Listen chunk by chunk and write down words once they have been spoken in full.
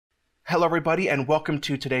Hello, everybody, and welcome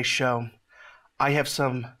to today's show. I have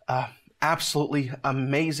some absolutely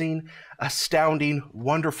amazing, astounding,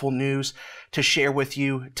 wonderful news to share with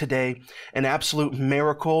you today. An absolute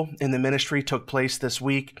miracle in the ministry took place this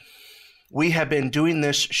week. We have been doing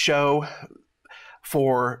this show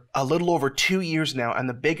for a little over 2 years now, and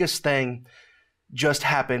the biggest thing just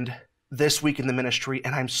happened this week in the ministry,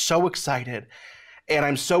 and I'm so excited, and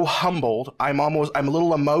I'm so humbled. I'm a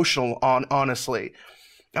little emotional, honestly.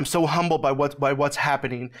 I'm so humbled by what's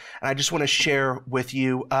happening, and I just want to share with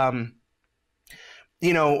you.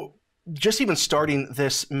 Just even starting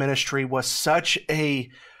this ministry was such an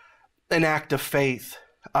act of faith.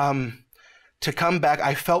 To come back,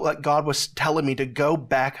 I felt like God was telling me to go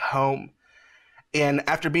back home. And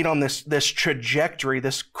after being on this trajectory,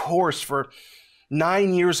 this course for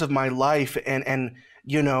 9 years of my life, and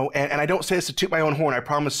I don't say this to toot my own horn, I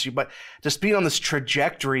promise you, but just being on this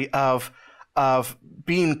trajectory of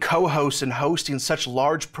being co-host and hosting such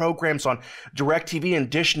large programs on DirecTV and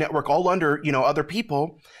Dish Network, all under, other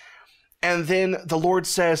people. And then the Lord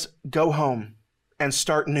says, go home and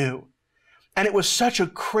start new. And it was such a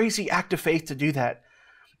crazy act of faith to do that.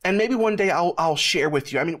 And maybe one day I'll share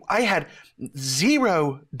with you. I mean, I had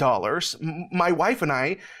 $0. My wife and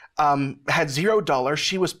I had $0.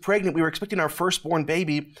 She was pregnant. We were expecting our firstborn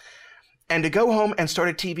baby. And to go home and start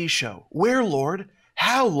a TV show. Where, Lord?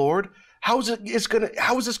 How, Lord? How is this going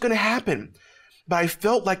to happen? But I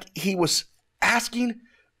felt like he was asking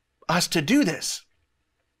us to do this.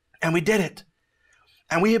 And we did it.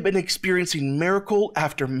 And we have been experiencing miracle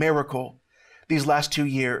after miracle these last 2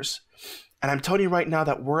 years. And I'm telling you right now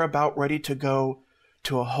that we're about ready to go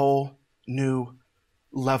to a whole new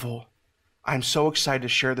level. I'm so excited to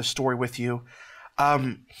share this story with you.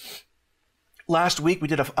 Last week, we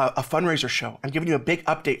did a fundraiser show. I'm giving you a big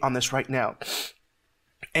update on this right now.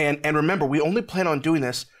 And remember, we only plan on doing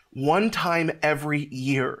this one time every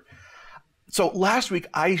year. So last week,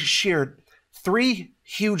 I shared 3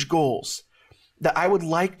 huge goals that I would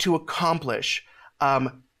like to accomplish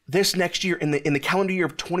this next year, in the calendar year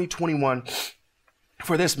of 2021,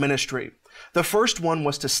 for this ministry. The first one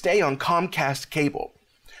was to stay on Comcast cable,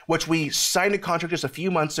 which we signed a contract just a few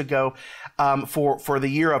months ago for the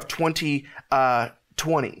year of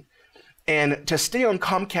 2020. And to stay on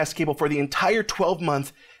Comcast cable for the entire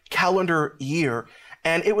 12-month calendar year.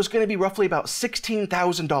 And it was going to be roughly about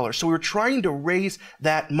 $16,000. So we were trying to raise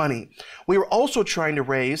that money. We were also trying to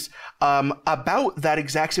raise about that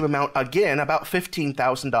exact same amount again, about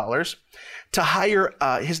 $15,000, to hire,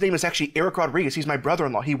 his name is actually Eric Rodriguez. He's my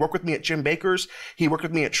brother-in-law. He worked with me at Jim Baker's. He worked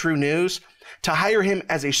with me at True News. To hire him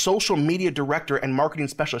as a social media director and marketing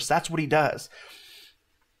specialist. That's what he does.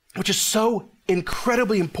 Which is so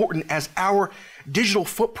incredibly important as our digital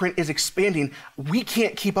footprint is expanding. We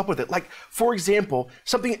can't keep up with it. Like, for example,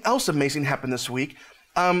 something else amazing happened this week.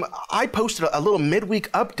 I posted a little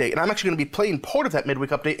midweek update, and I'm actually going to be playing part of that midweek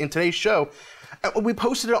update in today's show. We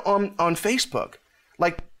posted it on Facebook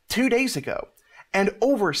like 2 days ago, and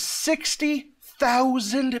over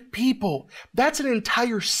 60,000 people, that's an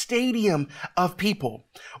entire stadium of people,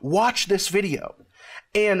 watch this video.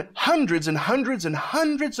 And hundreds and hundreds and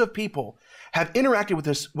hundreds of people have interacted with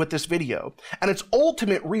this video, and its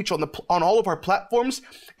ultimate reach on all of our platforms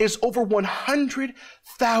is over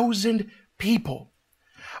 100,000 people.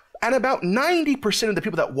 And about 90% of the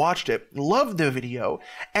people that watched it loved the video,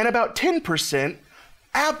 and about 10%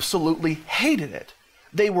 absolutely hated it.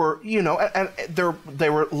 They were, they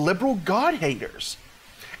were liberal God haters,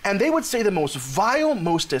 and they would say the most vile,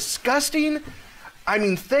 most disgusting,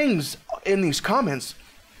 things in these comments.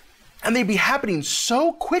 And they'd be happening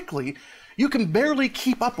so quickly, you can barely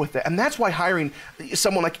keep up with it. And that's why hiring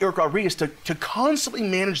someone like Eric Rodriguez to constantly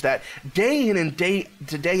manage that day in and day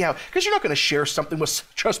out, because you're not going to share something with,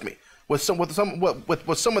 trust me, with some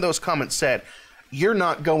of those comments said, you're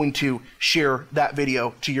not going to share that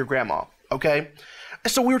video to your grandma, okay?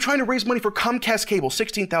 So we were trying to raise money for Comcast cable,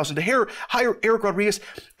 $16,000, to hire Eric Rodriguez,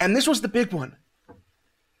 and this was the big one.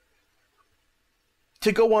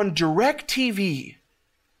 To go on DirecTV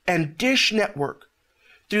and Dish Network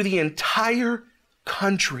through the entire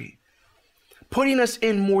country, putting us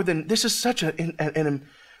in more than, this is such an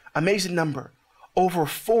amazing number, over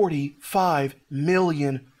 45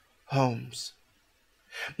 million homes.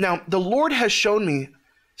 Now, the Lord has shown me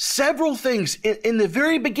several things in the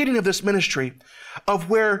very beginning of this ministry of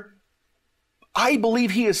where I believe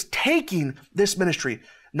he is taking this ministry,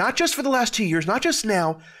 not just for the last 2 years, not just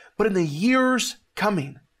now, but in the years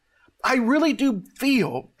coming. I really do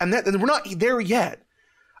feel, and we're not there yet,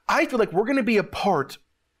 I feel like we're going to be a part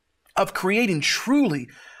of creating truly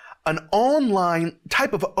an online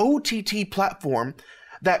type of OTT platform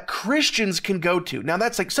that Christians can go to. Now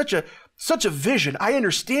that's like such a vision. I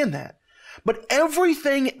understand that. But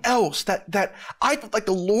everything else that I felt like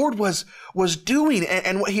the Lord was doing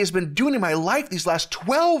and what he has been doing in my life these last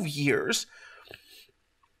 12 years,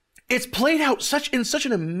 it's played out in such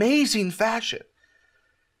an amazing fashion.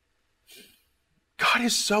 God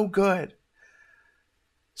is so good.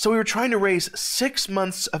 So we were trying to raise 6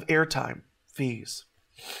 months of airtime fees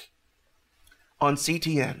on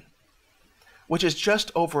CTN, which is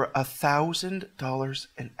just over $1,000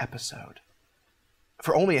 an episode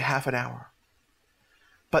for only a half an hour.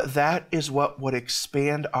 But that is what would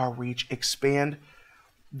expand our reach, expand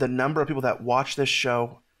the number of people that watch this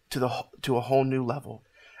show to a whole new level.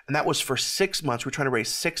 And that was for 6 months. We're trying to raise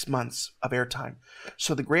 6 months of airtime.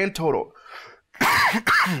 So the grand total,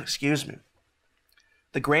 excuse me,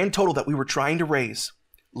 the grand total that we were trying to raise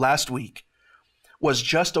last week was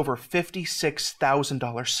just over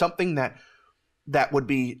 $56,000, something that would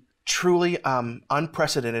be truly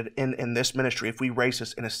unprecedented in this ministry if we raise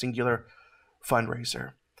this in a singular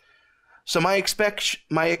fundraiser. So my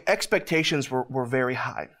expectations were very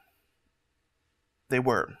high. They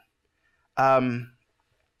were. I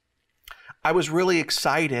was really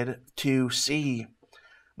excited to see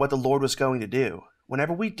what the Lord was going to do.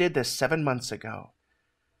 Whenever we did this 7 months ago,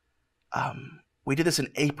 we did this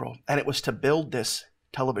in April, and it was to build this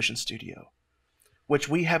television studio, which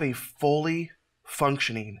we have a fully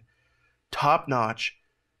functioning, top-notch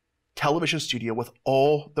television studio with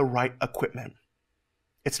all the right equipment.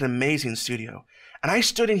 It's an amazing studio. And I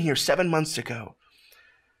stood in here 7 months ago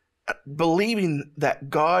believing that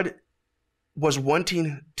God was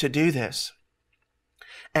wanting to do this.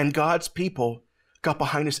 And God's people got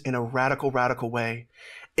behind us in a radical, radical way.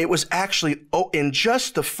 It was actually, in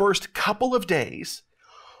just the first couple of days,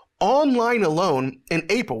 online alone in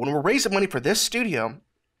April, when we're raising money for this studio,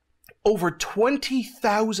 over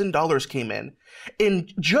 $20,000 came in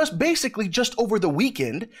just over the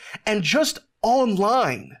weekend, and just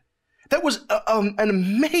online. That was an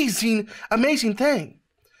amazing, amazing thing.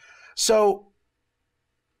 So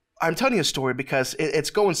I'm telling you a story because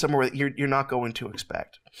it's going somewhere that you're not going to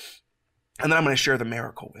expect. And then I'm going to share the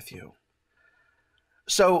miracle with you.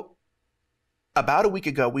 So about a week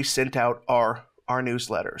ago, we sent out our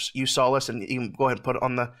newsletters. You saw us, and you can go ahead and put it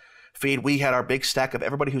on the feed. We had our big stack of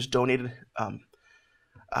everybody who's donated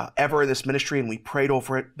ever in this ministry, and we prayed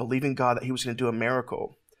over it, believing God that he was going to do a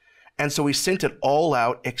miracle. And so we sent it all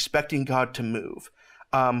out, expecting God to move.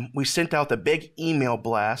 We sent out the big email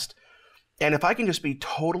blast. And if I can just be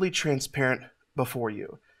totally transparent before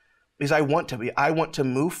you, because I want to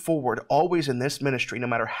move forward always in this ministry, no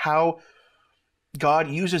matter how God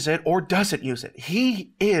uses it or doesn't use it.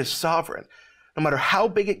 He is sovereign. No matter how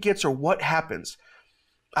big it gets or what happens,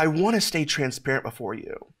 I want to stay transparent before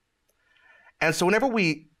you. And so whenever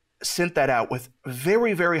we sent that out with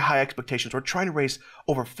very, very high expectations, we're trying to raise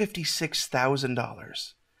over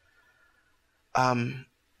 $56,000.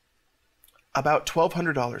 About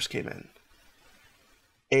 $1,200 came in.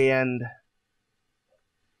 And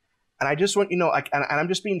I just want, and I'm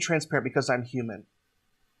just being transparent because I'm human.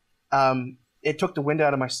 It took the wind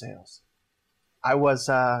out of my sails. I was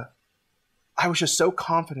just so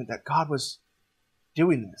confident that God was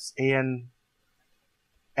doing this. And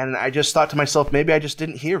I just thought to myself, maybe I just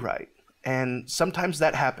didn't hear right. And sometimes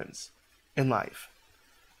that happens in life.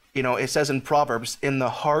 It says in Proverbs, in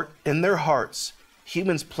their hearts,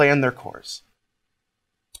 humans plan their course.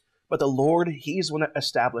 But the Lord, he's the one that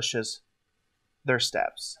establishes their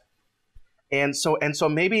steps. And so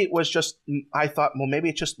maybe it was just, I thought, well, maybe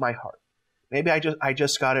it's just my heart. Maybe I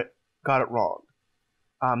just got it wrong.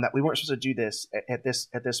 That we weren't supposed to do this at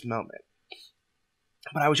this moment.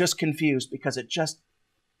 But I was just confused because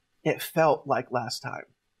it felt like last time.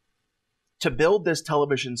 To build this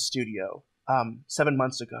television studio 7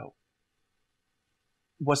 months ago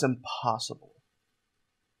was impossible.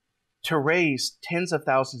 To raise tens of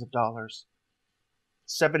thousands of dollars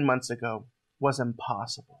 7 months ago was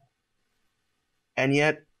impossible. And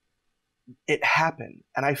yet it happened.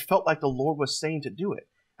 And I felt like the Lord was saying to do it.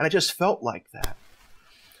 And I just felt like that.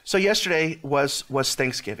 So yesterday was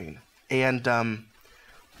Thanksgiving. And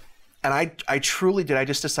I truly did. I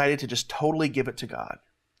just decided to just totally give it to God.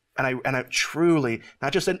 And I truly,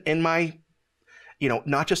 not just in my,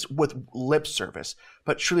 not just with lip service,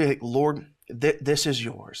 but truly like, Lord, this is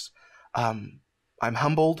yours. I'm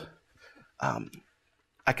humbled.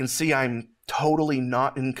 I can see I'm totally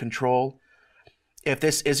not in control. If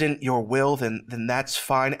this isn't your will, then that's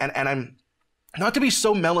fine. And I'm not to be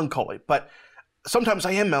so melancholy, but sometimes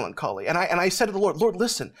I am melancholy. And I said to the Lord,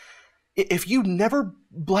 listen, if you never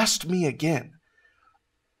blessed me again,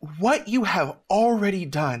 what you have already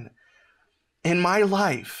done in my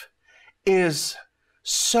life is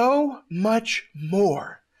so much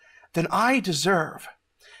more than I deserve.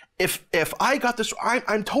 If I got this,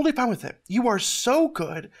 I'm totally fine with it. You are so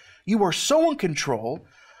good. You are so in control.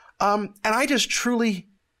 And I just truly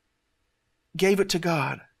gave it to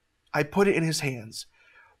God. I put it in his hands.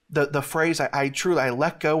 The phrase, I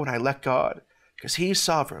let go and I let God, because he's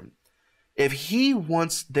sovereign. If he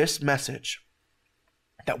wants this message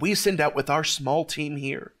that we send out with our small team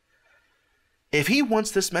here, if he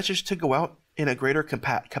wants this message to go out in a greater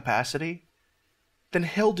capacity, then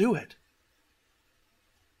he'll do it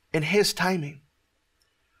in his timing.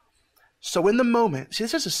 So in the moment, see,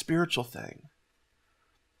 this is a spiritual thing.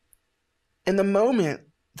 In the moment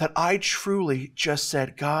that I truly just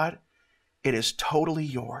said, God, it is totally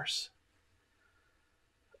yours,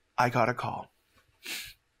 I got a call.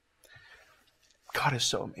 God is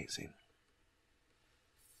so amazing.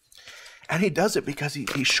 And he does it because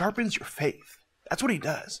he sharpens your faith. That's what he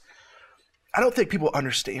does. I don't think people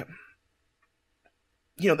understand.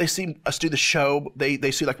 You know, they see us do the show.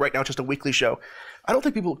 They see, like, right now, it's just a weekly show. I don't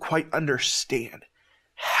think people quite understand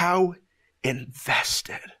how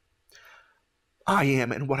invested I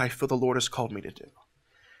am in what I feel the Lord has called me to do.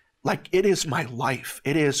 Like, it is my life.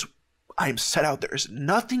 I'm set out. There is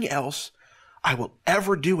nothing else I will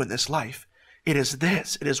ever do in this life. It is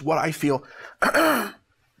this. It is what I feel.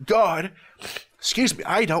 God, excuse me,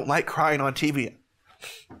 I don't like crying on TV.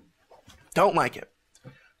 Don't like it.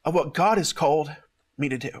 Of what God has called me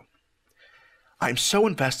to do. I'm so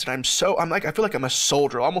invested. I feel like I'm a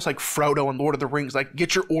soldier, almost like Frodo in Lord of the Rings. Like,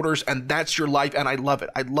 get your orders and that's your life, and I love it.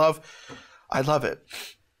 I love it.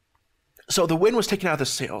 So the wind was taken out of the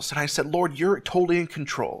sails, and I said, Lord, you're totally in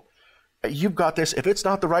control. You've got this. If it's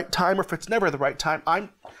not the right time, or if it's never the right time, I'm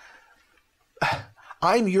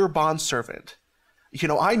your bondservant. You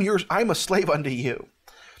know, I'm a slave unto you.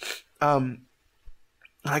 I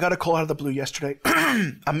got a call out of the blue yesterday,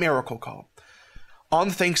 a miracle call, on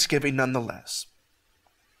Thanksgiving nonetheless.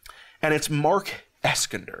 And it's Mark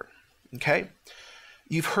Eskander, okay?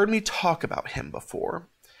 You've heard me talk about him before.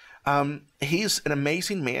 He's an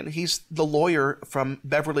amazing man. He's the lawyer from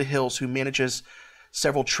Beverly Hills who manages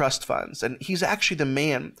several trust funds. And he's actually the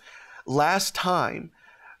man last time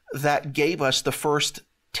that gave us the first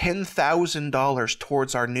 $10,000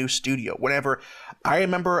 towards our new studio. Whenever I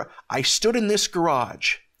remember, I stood in this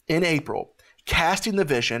garage in April, casting the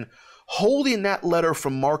vision, holding that letter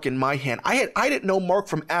from Mark in my hand. I didn't know Mark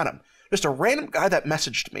from Adam, just a random guy that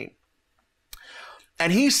messaged me.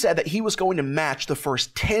 And he said that he was going to match the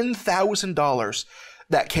first $10,000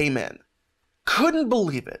 that came in. Couldn't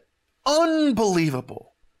believe it.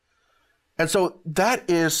 Unbelievable. And so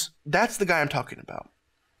that's the guy I'm talking about.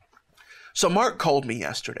 So Mark called me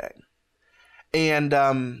yesterday, and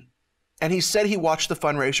he said he watched the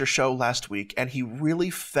fundraiser show last week, and he really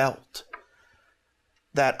felt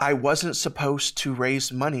that I wasn't supposed to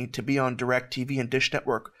raise money to be on DirecTV and Dish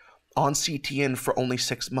Network on CTN for only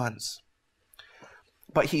 6 months.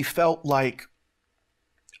 But he felt like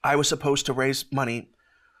I was supposed to raise money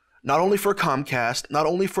not only for Comcast, not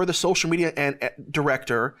only for the social media and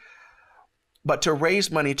director, but to raise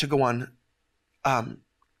money to go on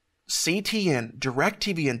CTN,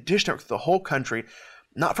 DirecTV, and Dish Network, the whole country,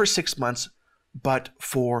 not for 6 months, but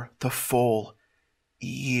for the full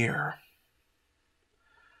year.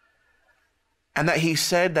 And that he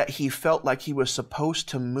said that he felt like he was supposed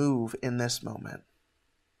to move in this moment.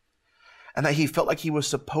 And that he felt like he was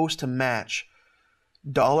supposed to match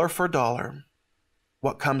dollar for dollar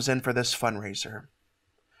what comes in for this fundraiser.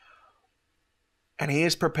 And he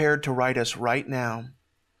is prepared to write us right now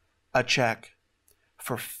a check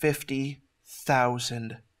for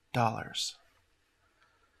 $50,000.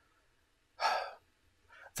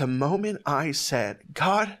 The moment I said,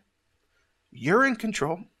 God, you're in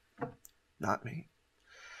control, not me.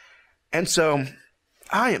 And so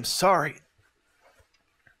I am sorry.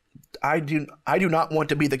 I do not want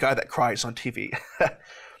to be the guy that cries on TV.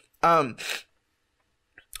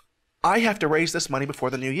 I have to raise this money before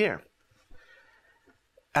the new year.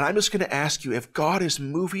 And I'm just going to ask you, if God is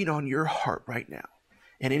moving on your heart right now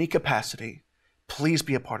in any capacity, please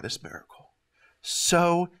be a part of this miracle.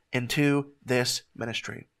 Sow into this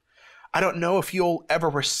ministry. I don't know if you'll ever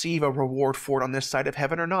receive a reward for it on this side of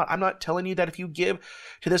heaven or not. I'm not telling you that if you give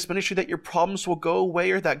to this ministry that your problems will go away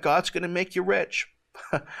or that God's going to make you rich.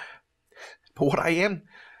 But what I am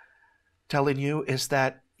telling you is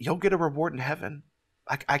that you'll get a reward in heaven.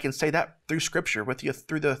 I can say that through Scripture,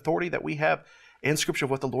 through the authority that we have in Scripture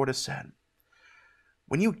of what the Lord has said.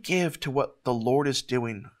 When you give to what the Lord is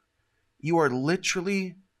doing, you are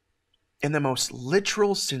literally in the most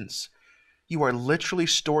literal sense, you are literally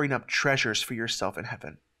storing up treasures for yourself in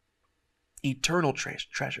heaven. Eternal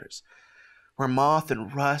treasures, where moth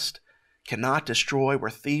and rust cannot destroy,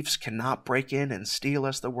 where thieves cannot break in and steal,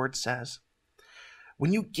 as the word says.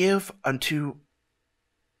 When you give unto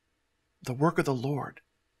the work of the Lord,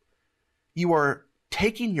 you are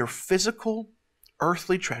taking your physical,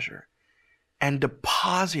 earthly treasure and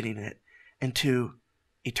depositing it into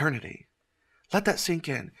eternity. Let that sink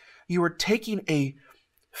in. You are taking a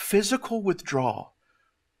physical withdrawal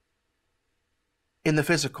in the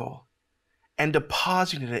physical and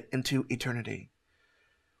depositing it into eternity.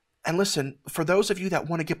 And listen, for those of you that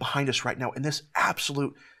want to get behind us right now in this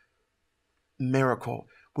absolute miracle,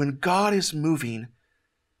 when God is moving,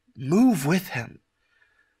 move with him.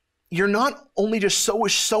 You're not only just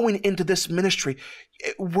sowing into this ministry.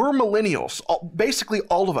 We're millennials, basically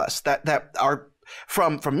all of us that are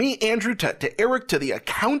from me, Andrew, to Eric, to the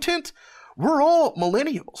accountant. We're all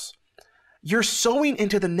millennials. You're sowing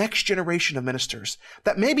into the next generation of ministers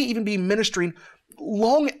that maybe even be ministering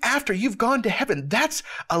long after you've gone to heaven. That's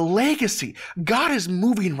a legacy. God is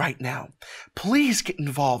moving right now. Please get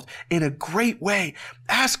involved in a great way.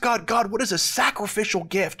 Ask God, God, what is a sacrificial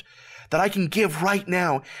gift that I can give right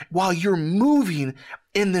now while you're moving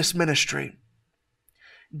in this ministry?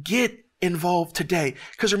 Get involved today.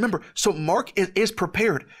 Because remember, so Mark is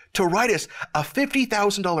prepared to write us a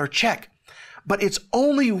 $50,000 check, but it's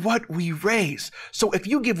only what we raise. So if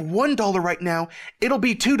you give $1 right now, it'll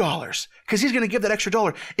be $2 because he's going to give that extra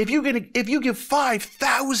dollar. If you give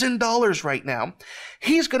 $5,000 right now,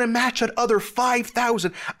 he's going to match that other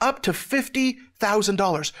 $5,000 up to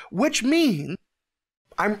 $50,000, which means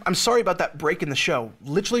I'm sorry about that break in the show.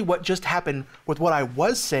 Literally what just happened with what I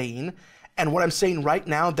was saying and what I'm saying right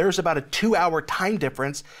now, there's about a 2-hour time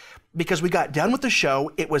difference because we got done with the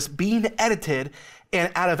show. It was being edited,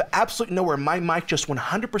 and out of absolutely nowhere, my mic just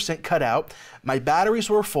 100% cut out. My batteries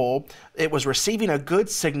were full. It was receiving a good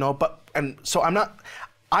signal,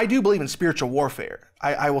 I do believe in spiritual warfare.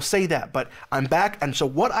 I will say that, but I'm back. And so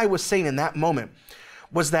what I was saying in that moment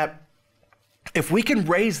was that if we can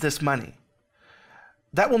raise this money,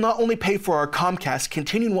 that will not only pay for our Comcast,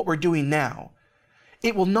 continuing what we're doing now,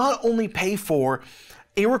 it will not only pay for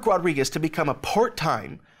Eric Rodriguez to become a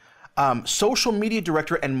part-time social media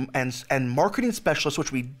director and marketing specialist,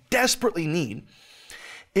 which we desperately need.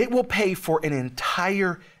 It will pay for an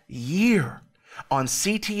entire year on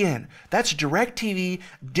CTN. That's DirecTV,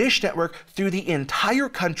 Dish Network, through the entire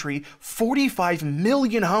country, 45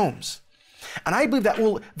 million homes. And I believe that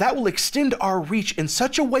will extend our reach in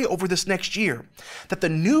such a way over this next year that the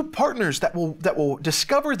new partners that will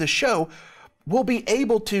discover the show will be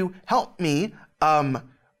able to help me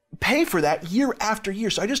pay for that year after year.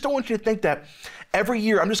 So I just don't want you to think that every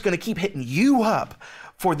year I'm just going to keep hitting you up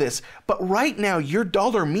for this. But right now, your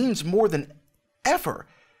dollar means more than ever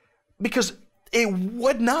because it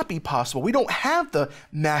would not be possible. We don't have the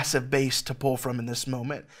massive base to pull from in this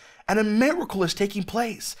moment. And a miracle is taking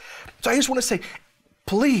place. So I just want to say,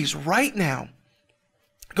 please, right now,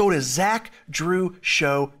 go to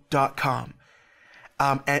ZachDrewShow.com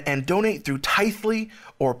and donate through Tithely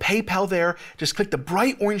or PayPal there. Just click the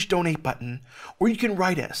bright orange donate button, or you can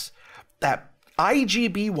write us at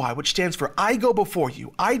IGBY, which stands for I Go Before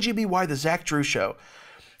You, IGBY, the Zach Drew Show.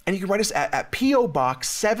 And you can write us at P.O. Box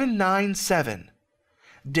 797,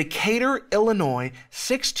 Decatur, Illinois,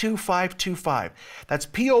 62525. That's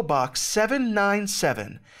P.O. Box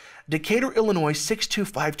 797, Decatur, Illinois,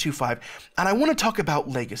 62525. And I want to talk about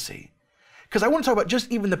legacy, because I want to talk about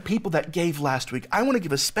just even the people that gave last week. I want to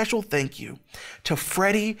give a special thank you to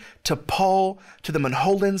Freddie, to Paul, to the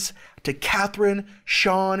Mulhollands, to Catherine,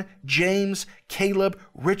 Sean, James, Caleb,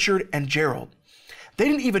 Richard, and Gerald. They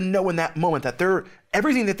didn't even know in that moment that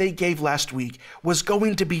everything that they gave last week was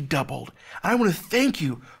going to be doubled. And I want to thank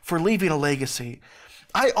you for leaving a legacy.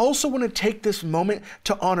 I also want to take this moment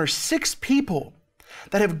to honor 6 people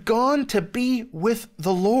that have gone to be with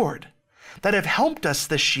the Lord, that have helped us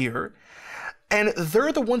this year. And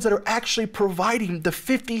they're the ones that are actually providing the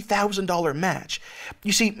 $50,000 match.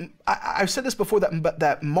 You see, I've said this before,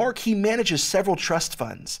 that Mark, he manages several trust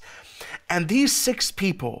funds. And these 6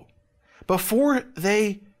 people, before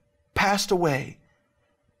they passed away,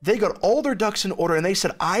 they got all their ducks in order and they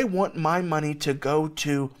said, I want my money to go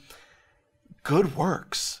to good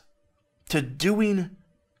works, to doing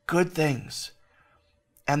good things.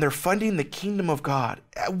 And they're funding the kingdom of God.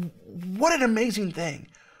 What an amazing thing.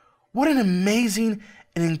 What an amazing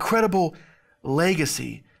and incredible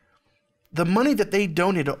legacy. The money that they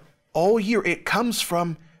donated all year, it comes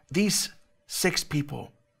from these 6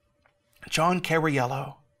 people. John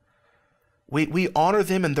Cariello, We honor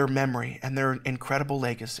them in their memory and their incredible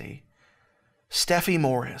legacy. Steffi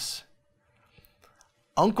Morris,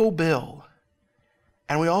 Uncle Bill,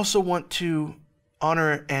 and we also want to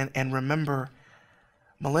honor and remember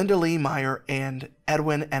Melinda Lee Meyer and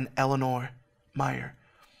Edwin and Eleanor Meyer.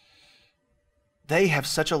 They have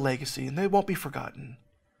such a legacy and they won't be forgotten.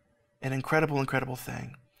 An incredible, incredible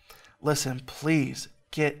thing. Listen, please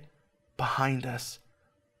get behind us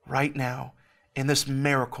right now in this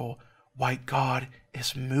miracle. Why God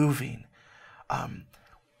is moving.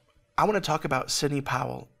 I want to talk about Sidney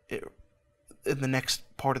Powell in the next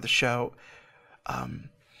part of the show.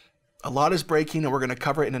 A lot is breaking, and we're going to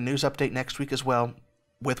cover it in a news update next week as well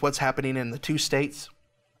with what's happening in the 2 states.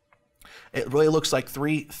 It really looks like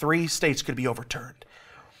three states could be overturned.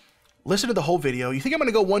 Listen to the whole video. You think I'm going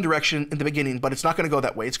to go one direction in the beginning, but it's not going to go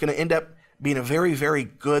that way. It's going to end up being a very, very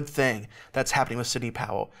good thing that's happening with Sidney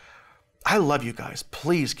Powell. I love you guys.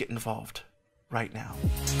 Please get involved right now.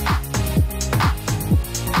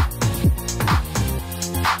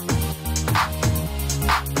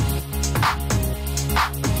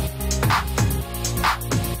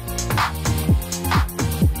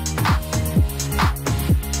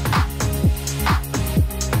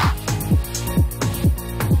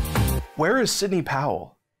 Where is Sidney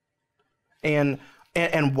Powell? And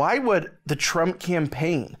why would the Trump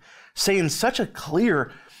campaign say in such a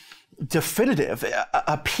clear, definitive,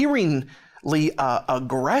 appearingly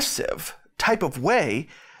aggressive type of way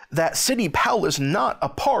that Sidney Powell is not a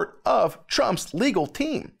part of Trump's legal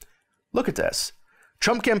team? Look at this.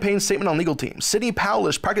 Trump campaign statement on legal team. Sidney Powell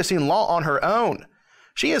is practicing law on her own.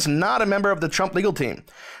 She is not a member of the Trump legal team.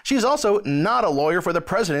 She is also not a lawyer for the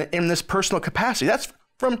president in this personal capacity. That's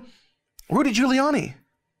from Rudy Giuliani.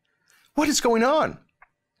 What is going on?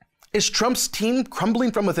 Is Trump's team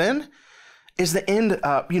crumbling from within? Is the end,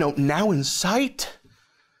 now in sight?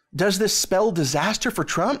 Does this spell disaster for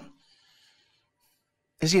Trump?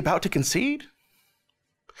 Is he about to concede?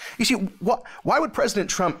 You see, why would President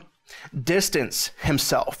Trump distance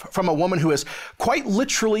himself from a woman who has quite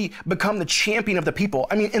literally become the champion of the people?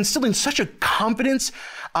 I mean, instilling such a confidence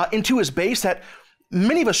into his base that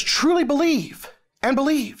many of us truly believe and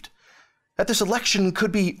believed that this election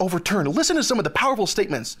could be overturned. Listen to some of the powerful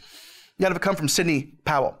statements that have come from Sidney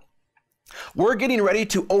Powell. We're getting ready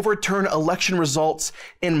to overturn election results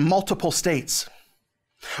in multiple states.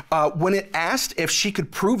 When it asked if she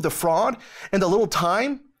could prove the fraud in the little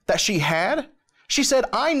time that she had, she said,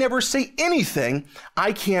 I never say anything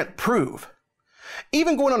I can't prove.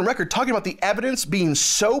 Even going on record talking about the evidence being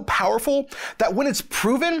so powerful that when it's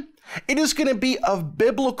proven, it is going to be of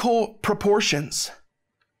biblical proportions.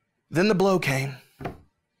 Then the blow came.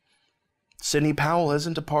 Sidney Powell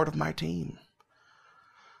isn't a part of my team.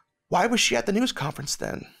 Why was she at the news conference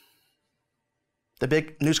then? The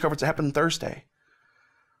big news conference that happened Thursday.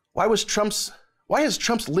 Why has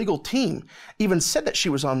Trump's legal team even said that she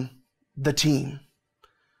was on the team?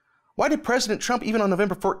 Why did President Trump, even on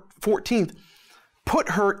November 14th,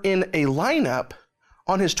 put her in a lineup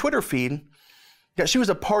on his Twitter feed that she was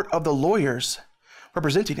a part of the lawyers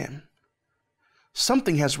representing him?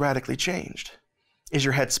 Something has radically changed. Is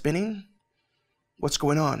your head spinning? What's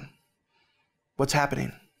going on? What's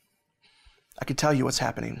happening? I can tell you what's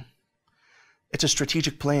happening. It's a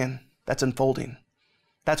strategic plan that's unfolding.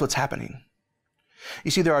 That's what's happening.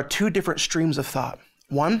 You see, there are 2 different streams of thought.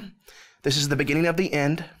 One, this is the beginning of the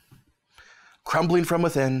end. Crumbling from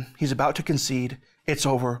within. He's about to concede. It's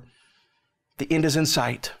over. The end is in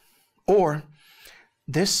sight. Or,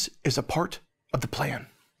 this is a part of the plan.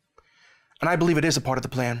 And I believe it is a part of the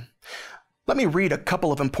plan. Let me read a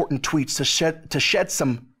couple of important tweets to shed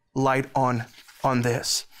some light on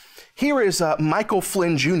this. Here is Michael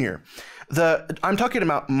Flynn Jr. I'm talking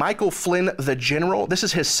about Michael Flynn, the general. This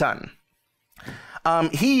is his son.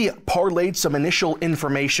 He parlayed some initial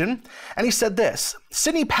information, and he said this: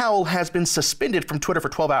 Sidney Powell has been suspended from Twitter for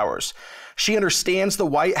 12 hours. She understands the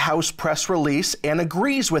White House press release and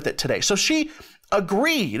agrees with it today. So she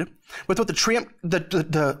agreed with what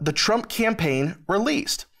the Trump campaign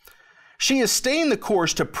released. She is staying the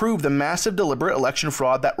course to prove the massive deliberate election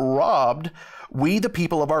fraud that robbed we the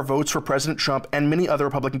people of our votes for President Trump and many other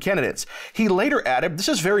Republican candidates. He later added, this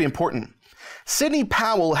is very important, Sidney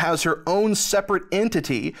Powell has her own separate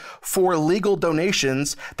entity for legal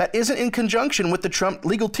donations that isn't in conjunction with the Trump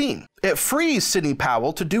legal team. It frees Sidney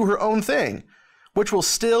Powell to do her own thing, which will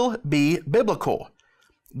still be biblical.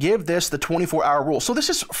 Give this the 24-hour rule. So this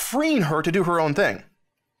is freeing her to do her own thing.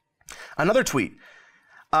 Another tweet.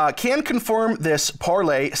 Can confirm this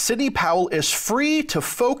parlay. Sidney Powell is free to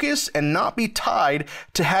focus and not be tied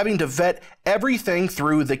to having to vet everything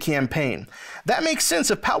through the campaign. That makes sense.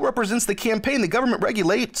 If Powell represents the campaign, the government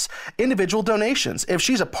regulates individual donations. If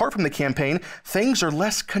she's apart from the campaign, things are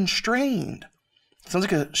less constrained. Sounds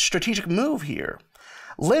like a strategic move here.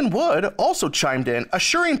 Lynn Wood also chimed in,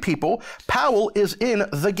 assuring people Powell is in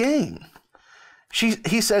the game.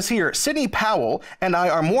 He says here, Sidney Powell and I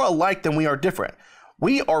are more alike than we are different.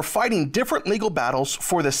 We are fighting different legal battles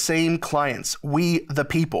for the same clients, we the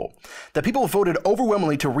people. The people voted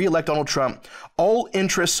overwhelmingly to re-elect Donald Trump. All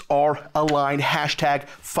interests are aligned, hashtag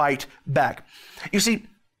fight back. You see,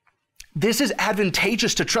 this is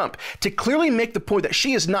advantageous to Trump to clearly make the point that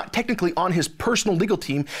she is not technically on his personal legal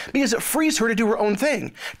team because it frees her to do her own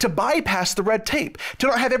thing, to bypass the red tape, to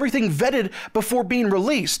not have everything vetted before being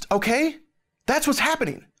released, okay? That's what's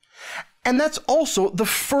happening. And that's also the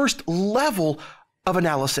first level of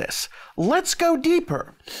analysis. Let's go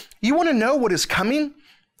deeper. You want to know what is coming?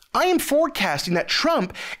 I am forecasting that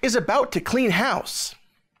Trump is about to clean house.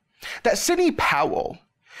 That Sidney Powell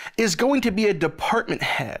is going to be a department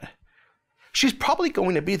head. She's probably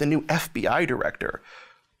going to be the new FBI director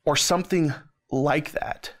or something like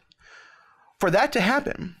that. For that to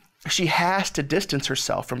happen, she has to distance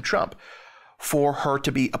herself from Trump for her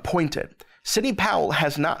to be appointed. Sidney Powell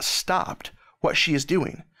has not stopped what she is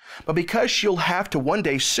doing. But because she'll have to one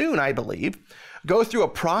day soon, I believe, go through a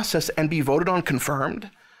process and be voted on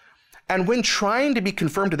confirmed, and when trying to be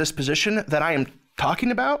confirmed to this position that I am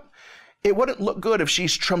talking about, it wouldn't look good if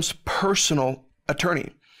she's Trump's personal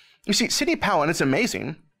attorney. You see, Sidney Powell, and it's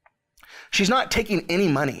amazing, she's not taking any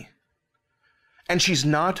money, and she's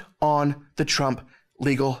not on the Trump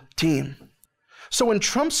legal team. So when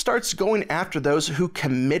Trump starts going after those who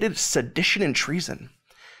committed sedition and treason,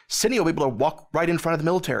 Sidney will be able to walk right in front of the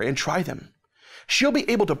military and try them. She'll be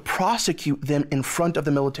able to prosecute them in front of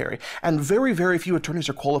the military, and very, very few attorneys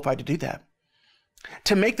are qualified to do that.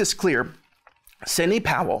 To make this clear, Sidney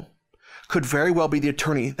Powell could very well be the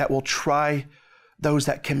attorney that will try those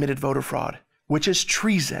that committed voter fraud, which is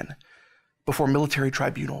treason, before military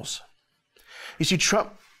tribunals. You see,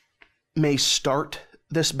 Trump may start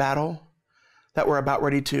this battle that we're about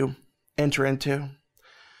ready to enter into,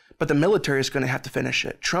 but the military is going to have to finish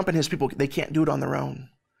it. Trump and his people, they can't do it on their own.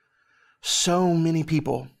 So many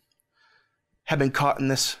people have been caught in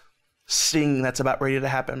this sting that's about ready to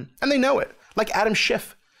happen, and they know it. Like Adam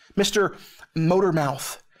Schiff, Mr. Motor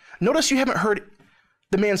Mouth. Notice you haven't heard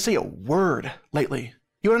the man say a word lately.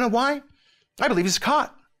 You want to know why? I believe he's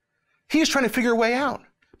caught. He is trying to figure a way out.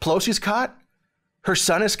 Pelosi's caught. Her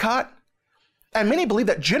son is caught. And many believe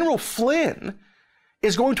that General Flynn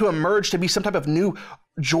is going to emerge to be some type of new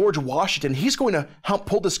George Washington. He's going to help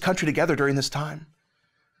pull this country together during this time.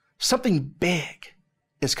 Something big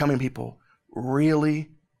is coming, people. Really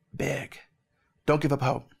big. Don't give up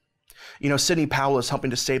hope. You know, Sidney Powell is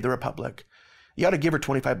helping to save the republic. You ought to give her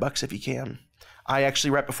 $25 if you can. I actually,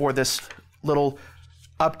 right before this little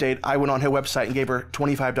update, I went on her website and gave her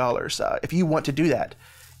 $25. If you want to do that,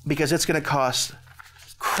 because it's going to cost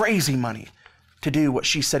crazy money to do what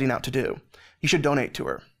she's setting out to do, you should donate to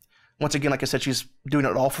her. Once again, like I said, she's doing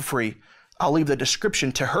it all for free. I'll leave the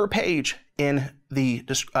description to her page in the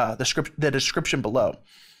description below.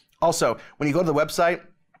 Also, when you go to the website,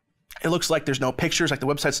 it looks like there's no pictures, like the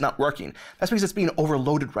website's not working. That's because it's being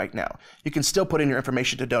overloaded right now. You can still put in your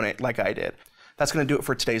information to donate like I did. That's going to do it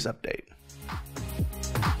for today's update.